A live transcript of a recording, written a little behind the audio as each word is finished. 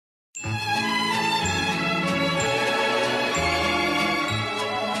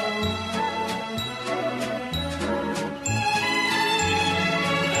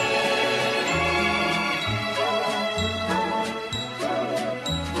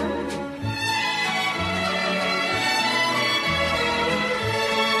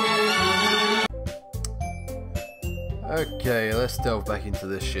Okay, let's delve back into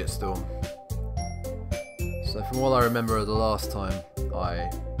this shitstorm. So from what I remember of the last time I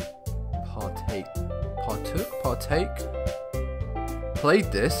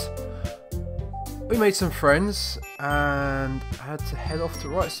played this, we made some friends and had to head off to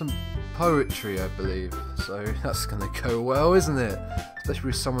write some poetry, I believe. So that's gonna go well, isn't it? Especially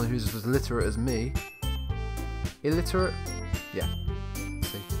with someone who's as literate as me. Illiterate? Yeah.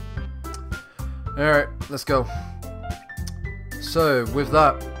 See. Alright, let's go. So, with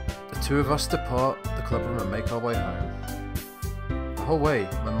that, the two of us depart the clubroom and make our way home. The whole way,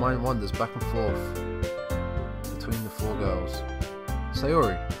 my mind wanders back and forth between the four girls.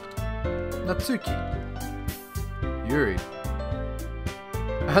 Sayori, Natsuki, Yuri,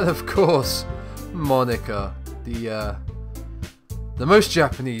 and of course, Monika, the most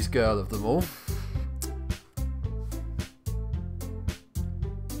Japanese girl of them all.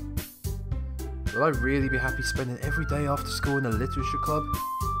 Will I really be happy spending every day after school in a literature club?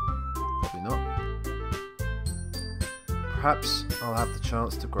 Probably not. Perhaps I'll have the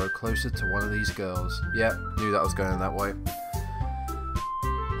chance to grow closer to one of these girls. Yeah, knew that was going that way.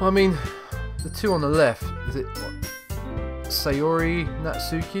 Well, I mean, the two on the left, is it what? Sayori,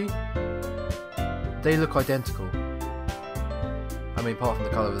 Natsuki? They look identical. I mean, apart from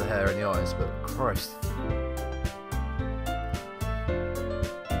the colour of the hair and the eyes, but Christ.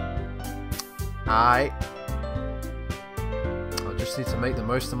 I'll just need to make the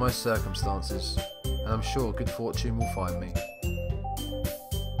most of my circumstances, and I'm sure good fortune will find me.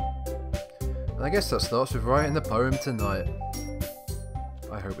 And I guess that starts with writing the poem tonight.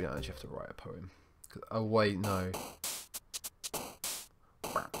 I hope we don't actually have to write a poem. Oh wait, no.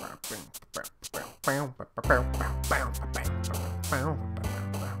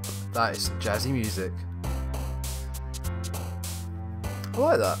 That is some jazzy music. I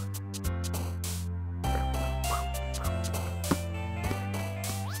like that.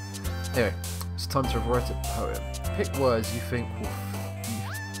 Anyway, it's time to write a poem. Pick words you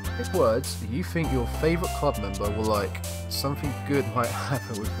think your favourite club member will like. Something good might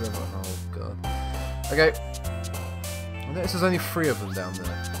happen with whoever. Oh god. Okay. I notice there's only 3 of them down there.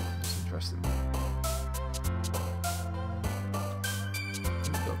 That's interesting.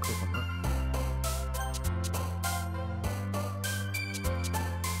 Got to click on that.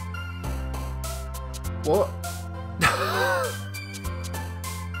 What?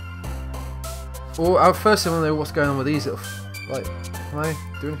 Well, first I want to know what's going on with these little, like, can I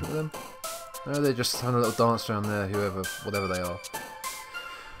do anything with them? No, they're just having a little dance around there, whatever they are.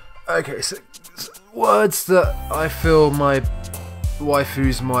 Okay, so words that I feel my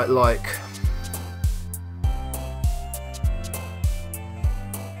waifus might like.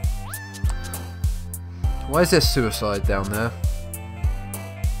 Why is there suicide down there?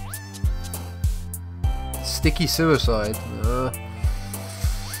 Sticky suicide.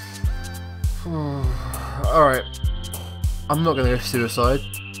 Alright, I'm not gonna go for suicide.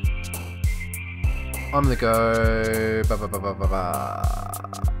 I'm gonna go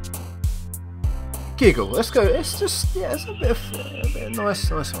giggle. Let's go. It's just it's a bit of nice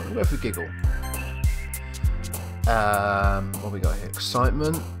one. We'll go for giggle. What we got here?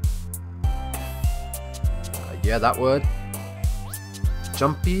 Excitement. Yeah, that word.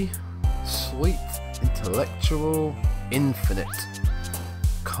 Jumpy, sweet, intellectual, infinite.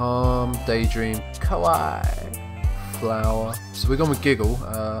 Calm, daydream, kawaii, flower. So we're going with giggle.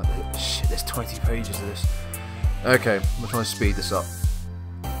 Shit, there's 20 pages of this. Okay, I'm gonna try and speed this up.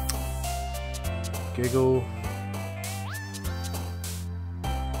 Giggle.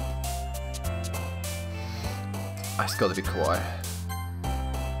 It's got to be kawaii.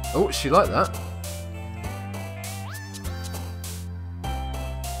 Oh, she liked that.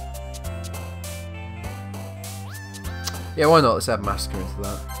 Yeah, why not? Let's add Masker into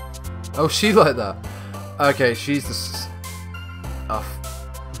that. Oh, she liked that. Okay, she's the...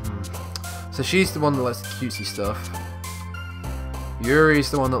 So she's the one that likes the cutesy stuff. Yuri's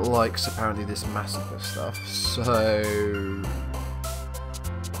the one that likes, apparently, this massacre stuff. So...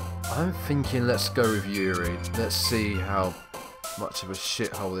 I'm thinking let's go with Yuri. Let's see how much of a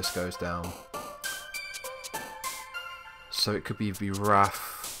shithole this goes down. So it could either be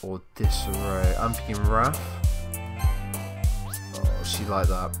wrath or disarray. I'm thinking wrath. Oh, she liked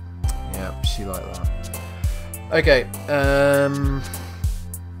that. Yeah, she liked that. Okay,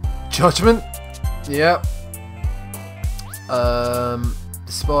 Judgment. Yeah.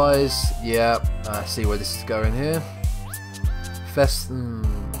 Despise. Yeah. I see where this is going here. Festa?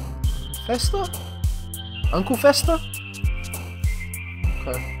 Uncle Festa?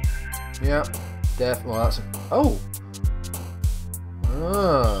 Okay. Yeah. Death. Well, that's a... Oh!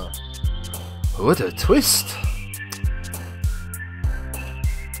 Ah. What a twist!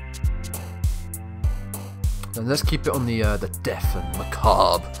 And let's keep it on the deaf and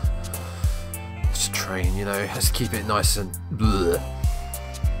macabre train, you know. Let's keep it nice and bleh.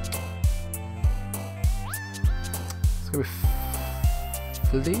 Let's go with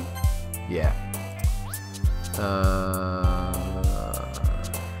Flea? Yeah.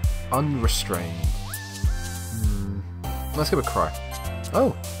 Unrestrained. Let's go with Cry.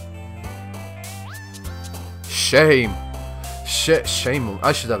 Oh! Shame! Shame.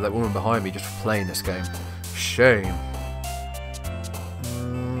 I should have that woman behind me just for playing this game. Shame.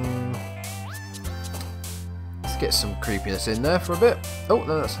 Let's get some creepiness in there for a bit. Oh,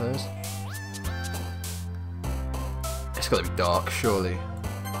 no, that's hers. It's got to be dark, surely.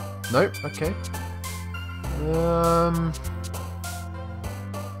 Nope, okay.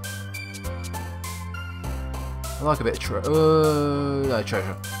 I like a bit of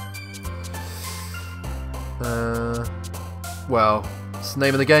treasure. Well, it's the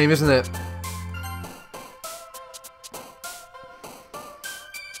name of the game, isn't it?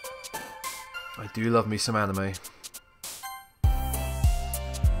 I do love me some anime. I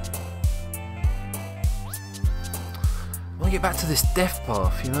want to get back to this death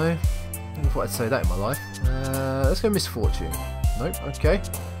path, you know? Never thought I'd say that in my life. Let's go Misfortune. Nope, okay.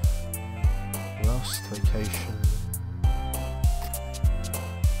 Last Vacation.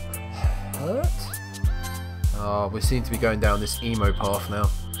 Hurt? Oh, we seem to be going down this emo path now.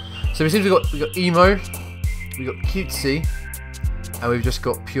 So we seem to we got emo, we got cutesy, and we've just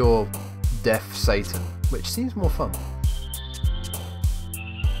got pure deaf Satan, which seems more fun.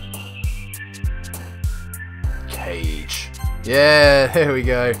 Cage. Yeah, there we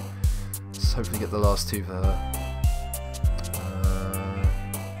go. Let's hopefully get the last two for her.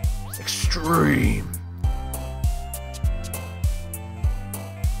 Extreme.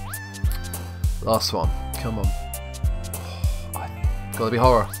 Last one. Come on. Gotta be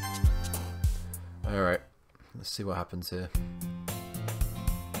horror. Alright. Let's see what happens here.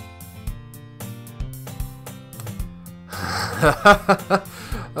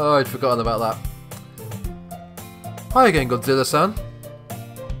 Oh, I'd forgotten about that. Hi again, Godzilla-san.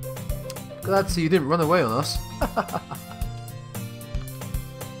 Glad to see you didn't run away on us.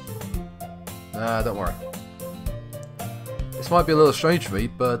 Nah, don't worry. This might be a little strange for me,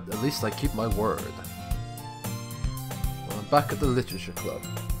 but at least I keep my word. Well, I'm back at the Literature Club.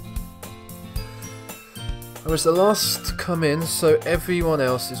 I was the last to come in, so everyone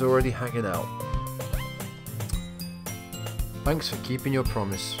else is already hanging out. Thanks for keeping your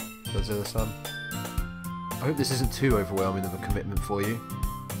promise, Godzilla-san. I hope this isn't too overwhelming of a commitment for you.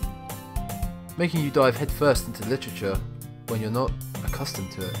 Making you dive headfirst into literature when you're not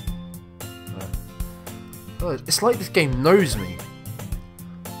accustomed to it. Oh, it's like this game knows me.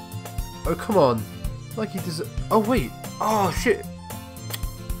 Oh, come on. Like he does. Oh, wait. Oh, shit.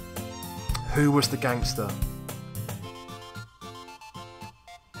 Who was the gangster?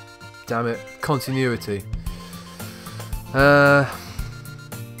 Damn it. Continuity. I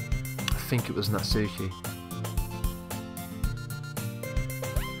think it was Natsuki.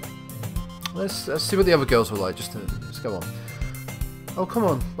 Let's see what the other girls were like. Let's go on. Oh, come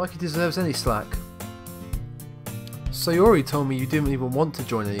on. Like he deserves any slack. Sayori told me you didn't even want to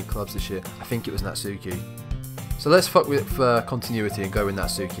join any clubs this year. I think it was Natsuki. So let's fuck with continuity and go with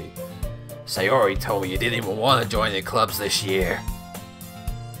Natsuki. Sayori told me you didn't even want to join any clubs this year.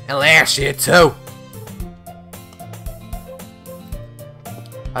 And last year too.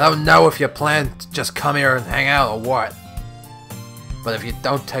 I don't know if you plan to just come here and hang out or what. But if you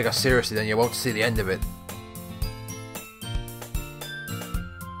don't take us seriously, then you won't see the end of it.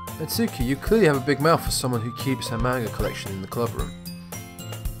 Natsuki, you clearly have a big mouth for someone who keeps her manga collection in the club room.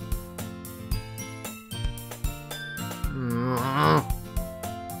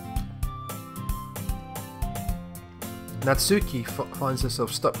 Natsuki finds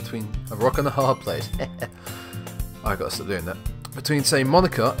herself stuck between a rock and a hard place. I gotta stop doing that. Between, say,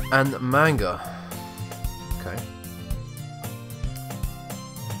 Monica and manga. Okay.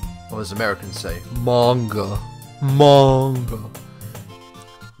 Or as Americans say, manga. Manga.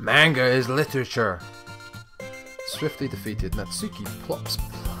 Manga is literature. Swiftly defeated, Natsuki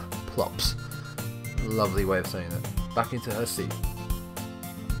plops. Lovely way of saying it. Back into her seat.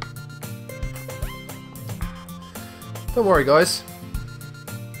 Don't worry, guys.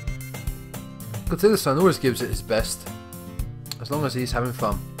 Godzilla-san always gives it his best, as long as he's having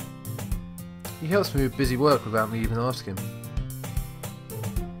fun. He helps me with busy work without me even asking.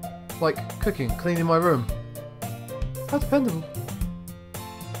 Like cooking, cleaning my room. How dependable.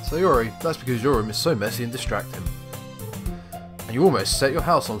 Sayori, that's because your room is so messy and distracting. And you almost set your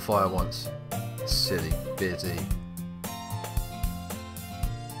house on fire once. Silly, busy.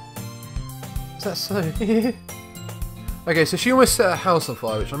 Is that so? Okay, so she almost set her house on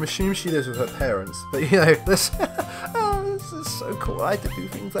fire, which I'm assuming she lives with her parents. But you know, this, oh, this is so cool. I had to do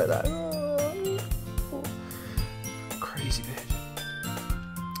things like that. Oh. Crazy bitch.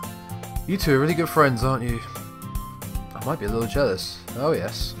 You two are really good friends, aren't you? I might be a little jealous. Oh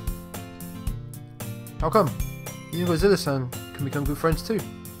yes. How come? You and Godzilla-san can become good friends too.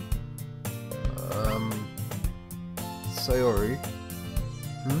 Sayori.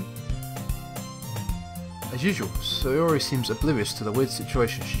 As usual, Sayori seems oblivious to the weird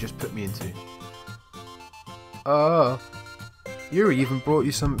situation she just put me into. Yuri even brought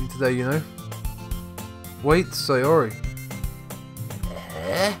you something today, you know? Wait, Sayori.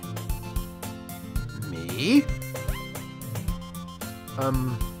 Me?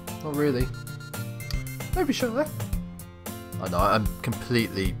 Not really. Maybe show that. I know, I'm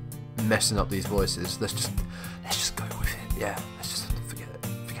completely messing up these voices. Let's just go with it. Yeah, let's just forget it.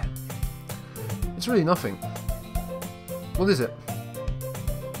 It's really nothing. What is it?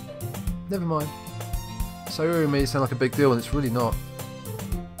 Never mind. Sayori made it sound like a big deal and it's really not.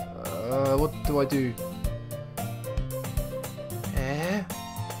 What do I do?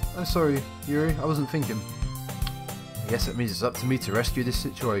 I'm sorry, Yuri, I wasn't thinking. I guess it means it's up to me to rescue this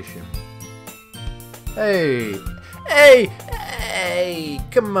situation. Hey,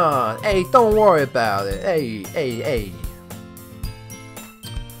 come on. Hey, don't worry about it. Hey.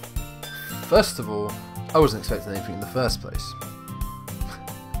 First of all, I wasn't expecting anything in the first place.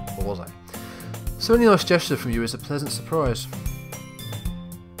 Or was I? So any nice gesture from you is a pleasant surprise.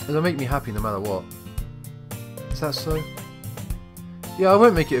 It'll make me happy no matter what. Is that so? Yeah, I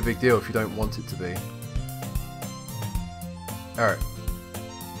won't make it a big deal if you don't want it to be. Alright.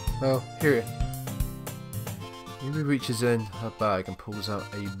 Well, here. Yumi reaches in her bag and pulls out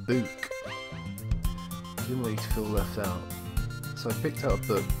a book. I didn't want you to feel left out. So I picked out a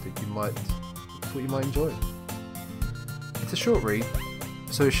book that thought you might enjoy. It's a short read,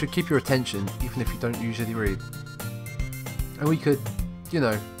 so it should keep your attention even if you don't usually read. And we could, you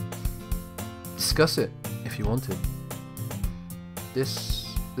know, discuss it if you wanted. This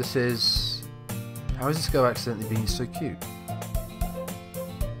is... How is this girl accidentally being so cute?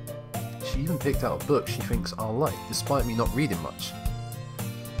 She even picked out a book she thinks I'll like, despite me not reading much.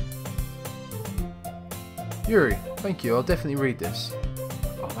 Yuri, thank you, I'll definitely read this.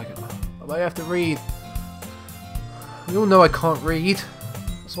 Oh my god, I might have to read. We all know I can't read.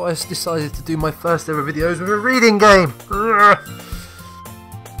 That's why I decided to do my first ever videos with a reading game.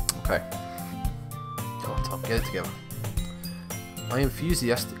 Okay. Come on, Tom, get it together. I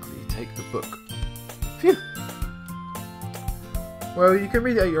enthusiastically take the book. Phew! Well, you can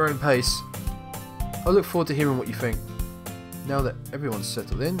read it at your own pace. I look forward to hearing what you think. Now that everyone's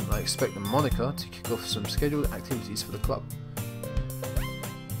settled in, I expect Monica to kick off some scheduled activities for the club.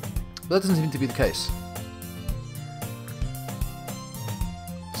 But that doesn't seem to be the case.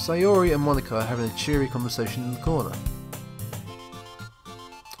 Sayori and Monica are having a cheery conversation in the corner.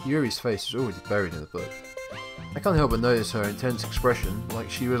 Yuri's face is already buried in the book. I can't help but notice her intense expression, like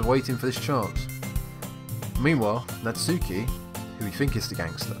she was waiting for this chance. Meanwhile, Natsuki, who we think is the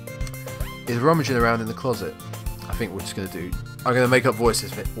gangster, is rummaging around in the closet. I think we're just going to do... I'm going to make up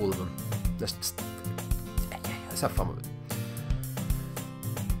voices for all of them. Let's have fun with it.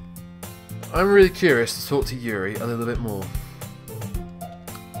 I'm really curious to talk to Yuri a little bit more.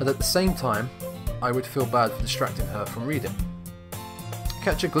 But at the same time, I would feel bad for distracting her from reading.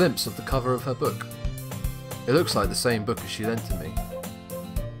 Catch a glimpse of the cover of her book. It looks like the same book as she lent to me.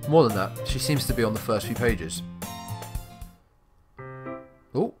 More than that, she seems to be on the first few pages.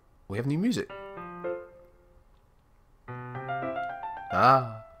 Oh, we have new music.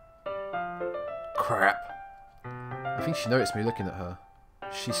 Ah. Crap. I think she noticed me looking at her.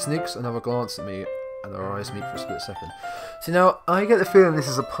 She sneaks another glance at me and her eyes meet for a split second. See, now, I get the feeling this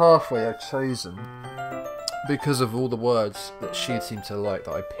is a pathway I've chosen because of all the words that she seemed to like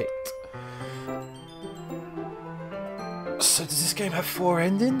that I picked. So does this game have 4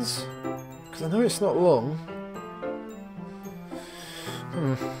 endings? Because I know it's not long.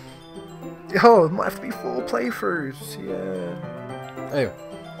 Oh, it might have to be 4 playthroughs, yeah. Anyway.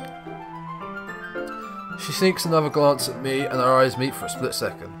 She sneaks another glance at me and our eyes meet for a split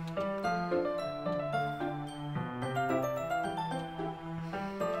second.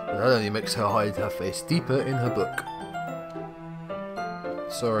 But that only makes her hide her face deeper in her book.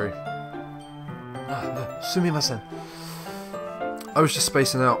 Sorry. Sumimasen. I was just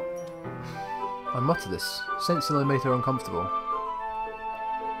spacing out. I muttered this, sensing I made her uncomfortable.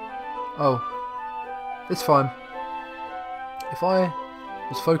 Oh, it's fine. If I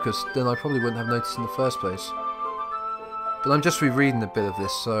was focused, then I probably wouldn't have noticed in the first place. But I'm just rereading a bit of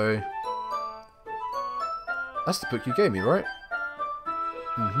this, so That's the book you gave me, right?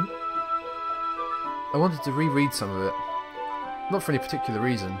 Mm-hmm. I wanted to reread some of it. Not for any particular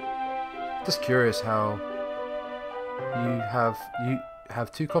reason. Just curious how you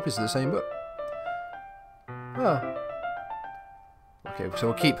have two copies of the same book. Ah. Okay, so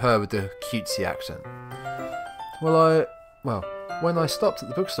we'll keep her with the cutesy accent. Well, when I stopped at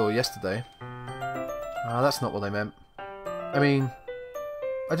the bookstore yesterday... that's not what I meant. I mean,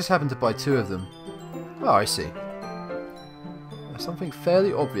 I just happened to buy 2 of them. Oh, I see. There's something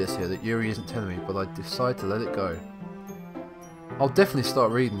fairly obvious here that Yuri isn't telling me, but I decide to let it go. I'll definitely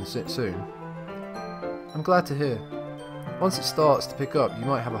start reading it soon. I'm glad to hear. Once it starts to pick up, you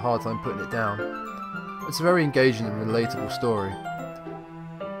might have a hard time putting it down. It's a very engaging and relatable story.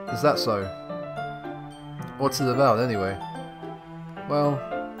 Is that so? What's it about, anyway? Well...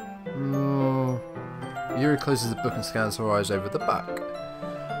 Yuri closes the book and scans her eyes over the back.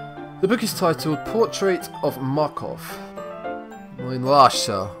 The book is titled Portrait of Markov. In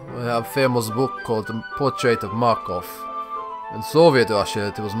Russia, we have a famous book called The Portrait of Markov. In Soviet Russia,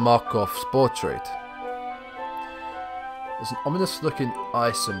 it was Markov's portrait. There's an ominous looking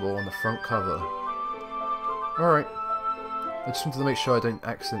eye symbol on the front cover. Alright. I just wanted to make sure I don't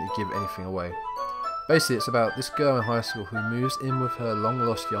accidentally give anything away. Basically, it's about this girl in high school who moves in with her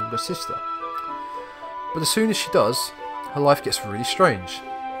long-lost younger sister. But as soon as she does, her life gets really strange.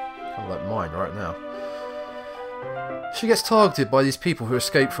 Kind of like mine right now. She gets targeted by these people who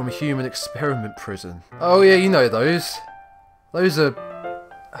escaped from a human experiment prison. Oh yeah, you know those. Those are...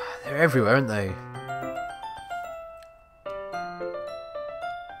 they're everywhere, aren't they?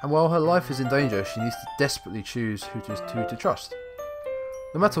 And while her life is in danger, she needs to desperately choose who to trust.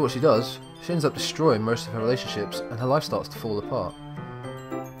 No matter what she does, she ends up destroying most of her relationships and her life starts to fall apart.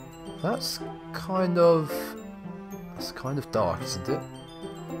 That's kind of dark, isn't it?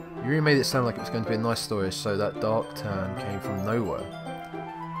 Yuri made it sound like it was going to be a nice story, so that dark turn came from nowhere.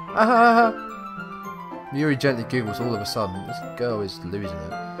 Yuri gently giggles all of a sudden. This girl is losing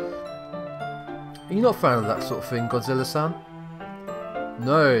it. Are you not a fan of that sort of thing, Godzilla-san?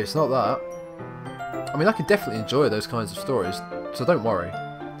 No, it's not that. I mean, I can definitely enjoy those kinds of stories, so don't worry.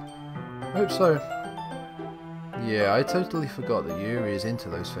 I hope so. Yeah, I totally forgot that Yuri is into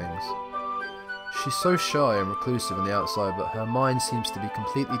those things. She's so shy and reclusive on the outside, but her mind seems to be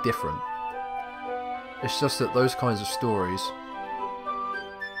completely different. It's just that those kinds of stories,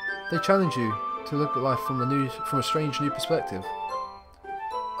 they challenge you to look at life from a strange new perspective.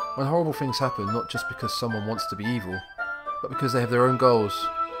 When horrible things happen, not just because someone wants to be evil, but because they have their own goals,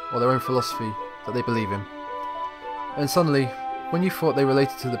 or their own philosophy that they believe in. And suddenly, when you thought they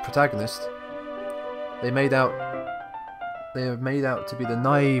related to the protagonist, they are made out to be the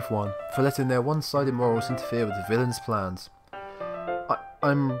naive one for letting their one-sided morals interfere with the villain's plans.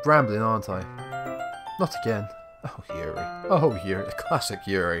 I'm rambling, aren't I? Not again. Oh, Yuri. Oh, Yuri. The classic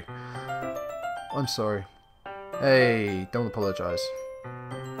Yuri. I'm sorry. Hey, don't apologise.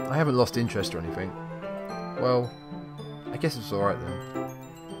 I haven't lost interest or anything. Well, I guess it's alright then.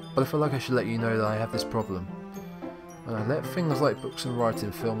 But I feel like I should let you know that I have this problem. When I let things like books and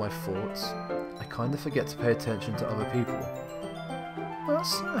writing fill my thoughts, I kind of forget to pay attention to other people.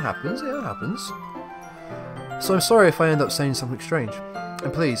 That happens, yeah, it happens. So I'm sorry if I end up saying something strange.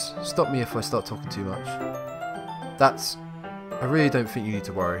 And please, stop me if I start talking too much. I really don't think you need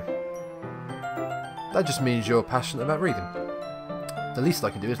to worry. That just means you're passionate about reading. The least I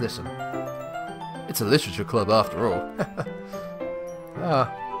can do is listen. It's a literature club after all. Well,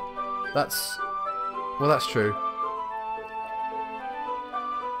 that's true.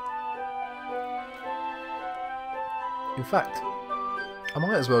 In fact, I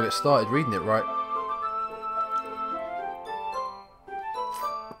might as well get started reading it right.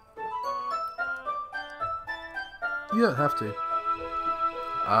 You don't have to.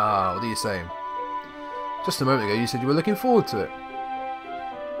 What are you saying? Just a moment ago you said you were looking forward to it.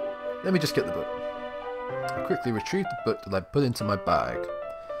 Let me just get the book. I quickly retrieved the book that I put into my bag.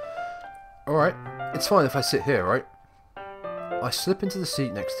 Alright, it's fine if I sit here, right? I slip into the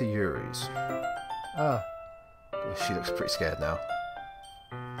seat next to Yuri's. She looks pretty scared now.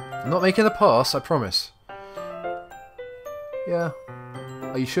 I'm not making a pass, I promise. Yeah.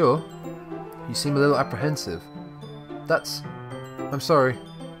 Are you sure? You seem a little apprehensive. I'm sorry.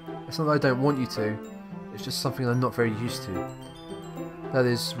 It's not that I don't want you to. It's just something I'm not very used to. That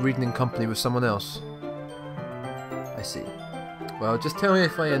is, reading in company with someone else. I see. Well, just tell me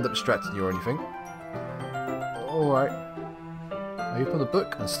if I end up distracting you or anything. Alright. I open the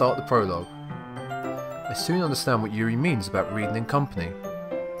book and start the prologue. I soon understand what Yuri means about reading in company.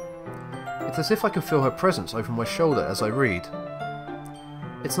 It's as if I can feel her presence over my shoulder as I read.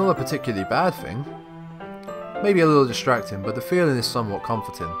 It's not a particularly bad thing. Maybe a little distracting, but the feeling is somewhat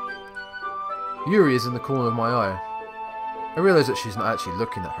comforting. Yuri is in the corner of my eye. I realise that she's not actually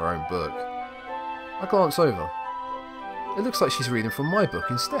looking at her own book. I glance over. It looks like she's reading from my book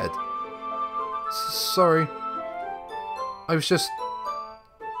instead. Sorry. I was just...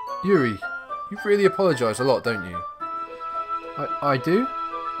 Yuri, you really apologise a lot, don't you? I do?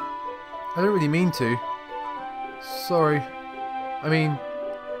 I don't really mean to. Sorry. I mean...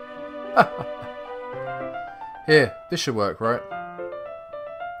 Here, this should work, right?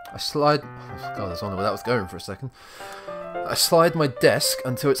 I slide... Oh, God, I don't know where that was going for a second. I slide my desk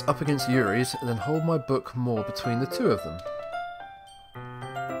until it's up against Yuri's and then hold my book more between the two of them.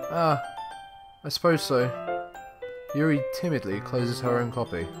 Ah, I suppose so. Yuri timidly closes her own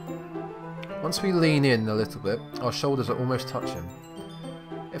copy. Once we lean in a little bit, our shoulders are almost touching.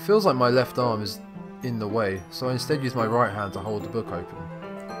 It feels like my left arm is in the way, so I instead use my right hand to hold the book open.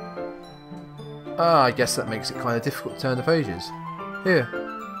 Ah, I guess that makes it kind of difficult to turn the pages. Here.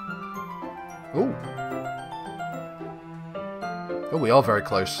 Ooh. Oh, we are very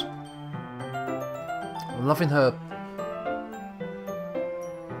close. I'm loving her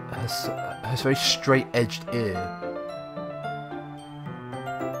very straight-edged ear.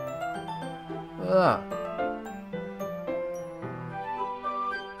 Ah.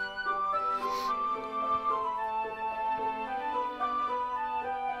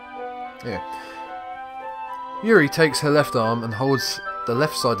 Yeah. Yuri takes her left arm and holds the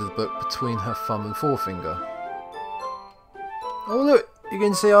left side of the book between her thumb and forefinger. Oh look, you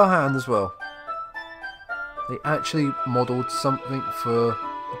can see our hand as well. They actually modelled something for the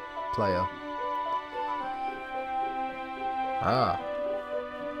player. Ah.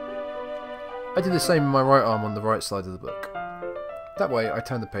 I did the same with my right arm on the right side of the book. That way I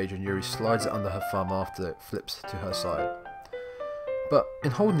turn the page and Yuri slides it under her thumb after it flips to her side. But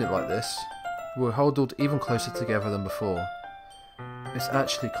in holding it like this, we're huddled even closer together than before. It's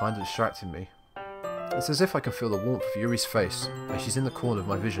actually kind of distracting me. It's as if I can feel the warmth of Yuri's face as she's in the corner of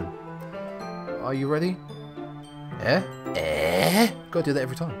my vision. Are you ready? Eh? Eh? Gotta do that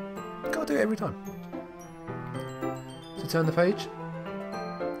every time. Gotta do it every time. To turn the page?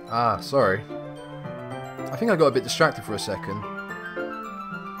 Ah, sorry. I think I got a bit distracted for a second.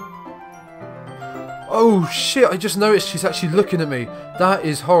 Oh shit, I just noticed she's actually looking at me. That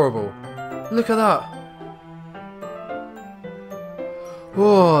is horrible. Look at that.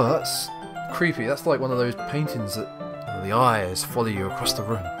 Whoa, that's creepy. That's like one of those paintings that the eyes follow you across the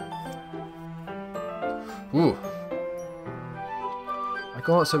room. Ooh. I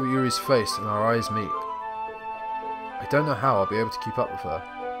glance over Yuri's face and our eyes meet. I don't know how I'll be able to keep up with her.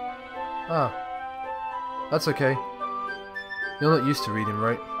 Ah, that's okay. You're not used to reading,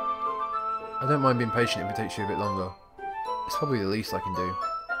 right? I don't mind being patient if it takes you a bit longer. It's probably the least I can do.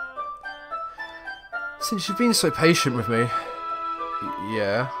 Since you've been so patient with me...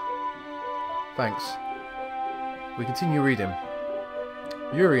 Yeah. Thanks. We continue reading.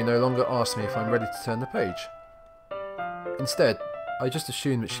 Yuri no longer asks me if I'm ready to turn the page. Instead, I just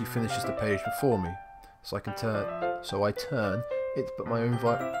assume that she finishes the page before me, so I turn it but my own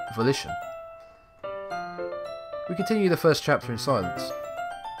volition. We continue the first chapter in silence.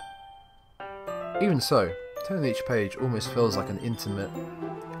 Even so, turning each page almost feels like an intimate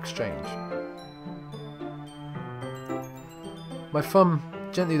exchange. My thumb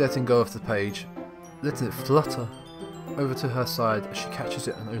gently letting go of the page, letting it flutter over to her side as she catches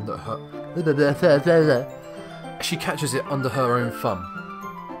it under her own thumb.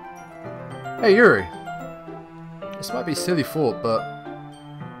 Hey Yuri! This might be a silly thought, but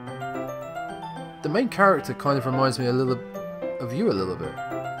the main character kind of reminds me a little of you a little bit.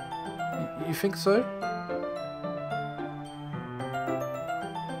 You think so?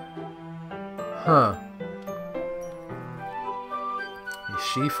 Huh. Is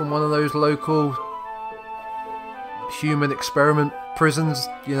she from one of those local human experiment prisons,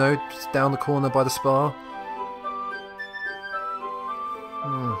 you know, just down the corner by the spa?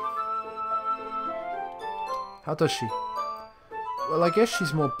 How does she? Well, I guess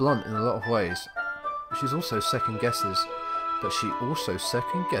she's more blunt in a lot of ways. She's also second guesses, but she also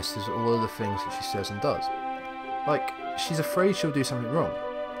second guesses all of the things that she says and does. Like, she's afraid she'll do something wrong.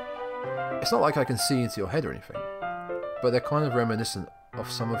 It's not like I can see into your head or anything, but they're kind of reminiscent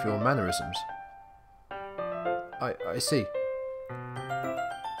of some of your mannerisms. I see.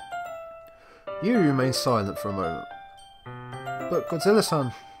 You remain silent for a moment. But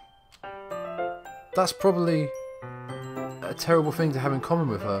Godzilla-san, that's probably a terrible thing to have in common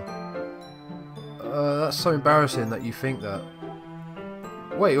with her. That's so embarrassing that you think that.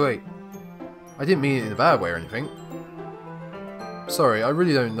 Wait. I didn't mean it in a bad way or anything. Sorry, I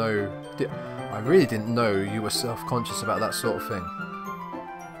really don't know. I really didn't know you were self-conscious about that sort of thing. ...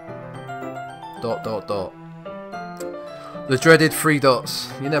 The dreaded 3 dots.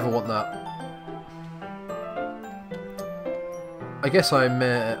 You never want that. I guess I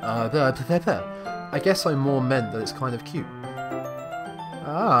guess I more meant that it's kind of cute.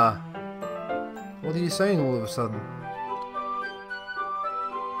 Ah. What are you saying all of a sudden?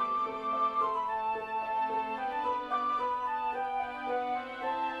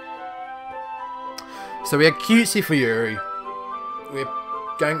 So we had cutesy for Yuri. We had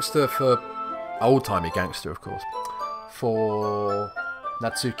gangster for... old-timey gangster, of course. For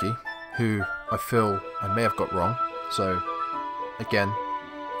Natsuki, who I feel I may have got wrong. So, again,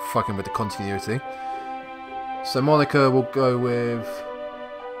 fucking with the continuity. So Monica will go with...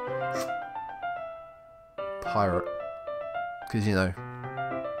 pirate. Because, you know...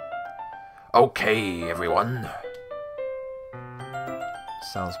 Okay, everyone.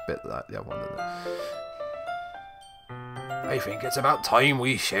 Sounds a bit like the other one, doesn't it? I think it's about time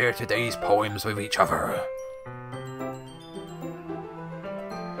we share today's poems with each other.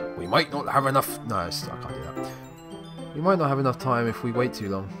 We might not have enough... No, I can't do that. We might not have enough time if we wait too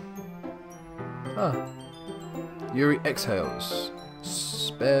long. Ah. Yuri exhales.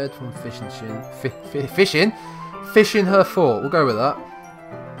 Spared from fishing fishing? Fishing her fort. We'll go with that.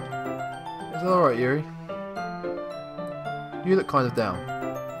 Is that alright, Yuri? You look kind of down.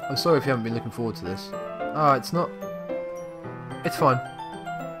 I'm sorry if you haven't been looking forward to this. Ah, it's not... It's fine.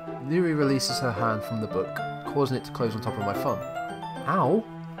 Yuri releases her hand from the book, causing it to close on top of my thumb. Ow!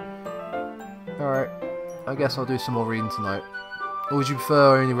 Alright, I guess I'll do some more reading tonight. Or would you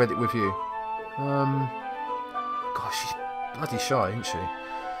prefer I only read it with you? Gosh, she's bloody shy, isn't she?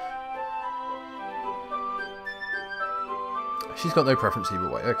 She's got no preference either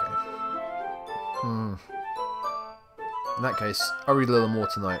way, okay. In that case, I'll read a little more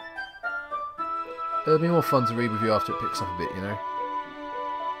tonight. It'll be more fun to read with you after it picks up a bit, you know?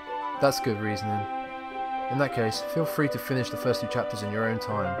 That's good reasoning. In that case, feel free to finish the first 2 chapters in your own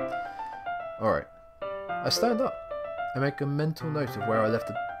time. Alright. I stand up. I make a mental note of where I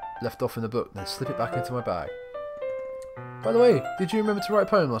left off in the book, then slip it back into my bag. By the way, did you remember to write a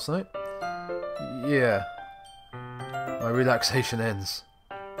poem last night? Yeah. My relaxation ends.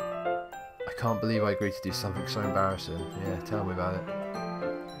 I can't believe I agreed to do something so embarrassing. Yeah, tell me about it.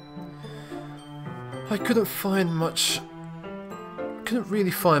 I couldn't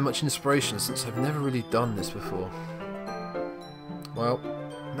really find much inspiration since I've never really done this before. Well,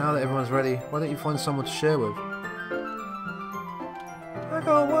 now that everyone's ready, why don't you find someone to share with? I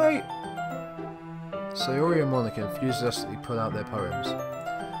can't wait! Sayori and Monica enthusiastically pull out their poems.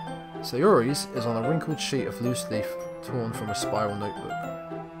 Sayori's is on a wrinkled sheet of loose leaf torn from a spiral notebook.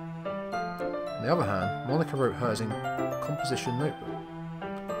 On the other hand, Monica wrote hers in composition notebook.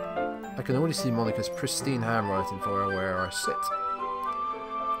 I can already see Monica's pristine handwriting for where I sit.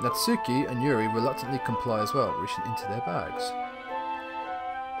 Natsuki and Yuri reluctantly comply as well, reaching into their bags.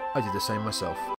 I did the same myself.